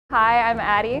Hi, I'm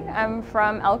Addie. I'm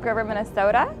from Elk River,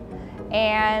 Minnesota,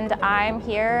 and I'm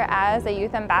here as a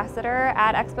youth ambassador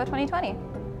at Expo 2020.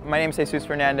 My name is Jesus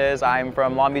Fernandez. I'm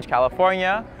from Long Beach,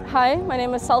 California. Hi, my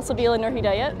name is Salsabila Nur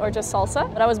Hidayat, or just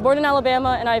Salsa. But I was born in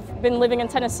Alabama and I've been living in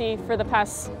Tennessee for the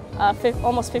past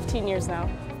almost 15 years now.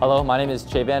 Hello, my name is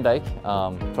Che Van Dyke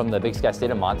from the Big Sky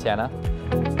State of Montana.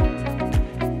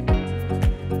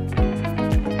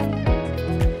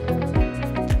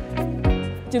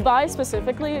 Dubai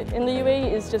specifically in the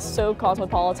UAE is just so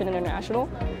cosmopolitan and international.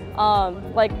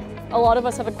 Like a lot of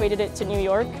us have equated it to New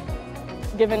York,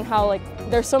 given how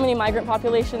there's so many migrant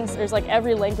populations, there's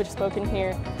every language spoken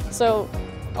here. So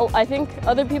I think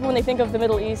other people, when they think of the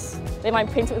Middle East, they might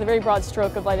paint it with a very broad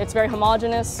stroke of it's very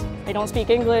homogenous, they don't speak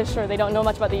English, or they don't know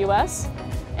much about the US.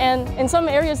 And in some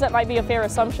areas that might be a fair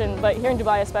assumption, but here in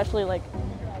Dubai especially,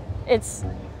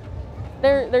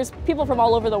 there's people from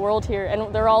all over the world here,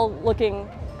 and they're all looking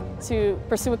to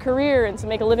pursue a career and to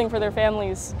make a living for their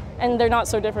families, and they're not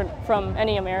so different from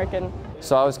any American.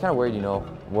 So I was kind of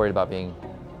worried about being,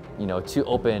 too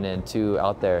open and too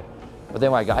out there. But then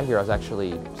when I got here, I was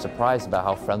actually surprised about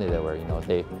how friendly they were.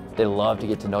 They love to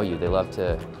get to know you. They love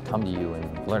to come to you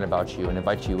and learn about you and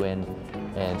invite you in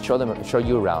and show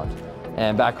you around.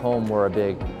 And back home, we're a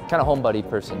big kind of home buddy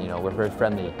person. We're very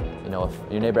friendly.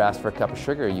 If your neighbor asks for a cup of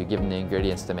sugar, you give them the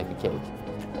ingredients to make a cake.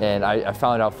 And I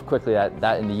found out quickly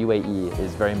that in the UAE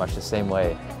is very much the same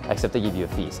way, except they give you a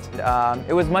feast.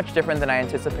 It was much different than I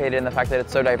anticipated in the fact that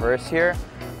it's so diverse here.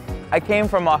 I came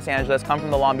from Los Angeles, come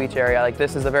from the Long Beach area.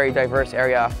 This is a very diverse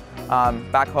area.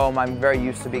 Back home, I'm very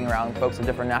used to being around folks of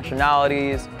different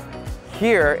nationalities.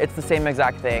 Here, it's the same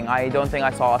exact thing. I don't think I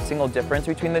saw a single difference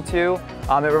between the two.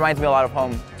 It reminds me a lot of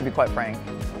home, to be quite frank.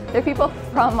 There are people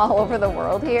from all over the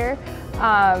world here.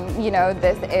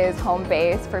 This is home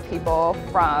base for people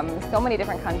from so many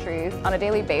different countries on a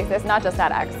daily basis, not just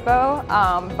at Expo,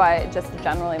 but just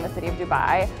generally in the city of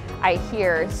Dubai. I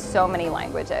hear so many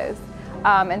languages.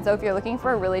 And so if you're looking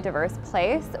for a really diverse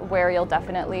place where you'll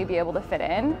definitely be able to fit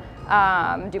in,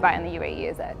 Dubai and the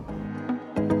UAE is it.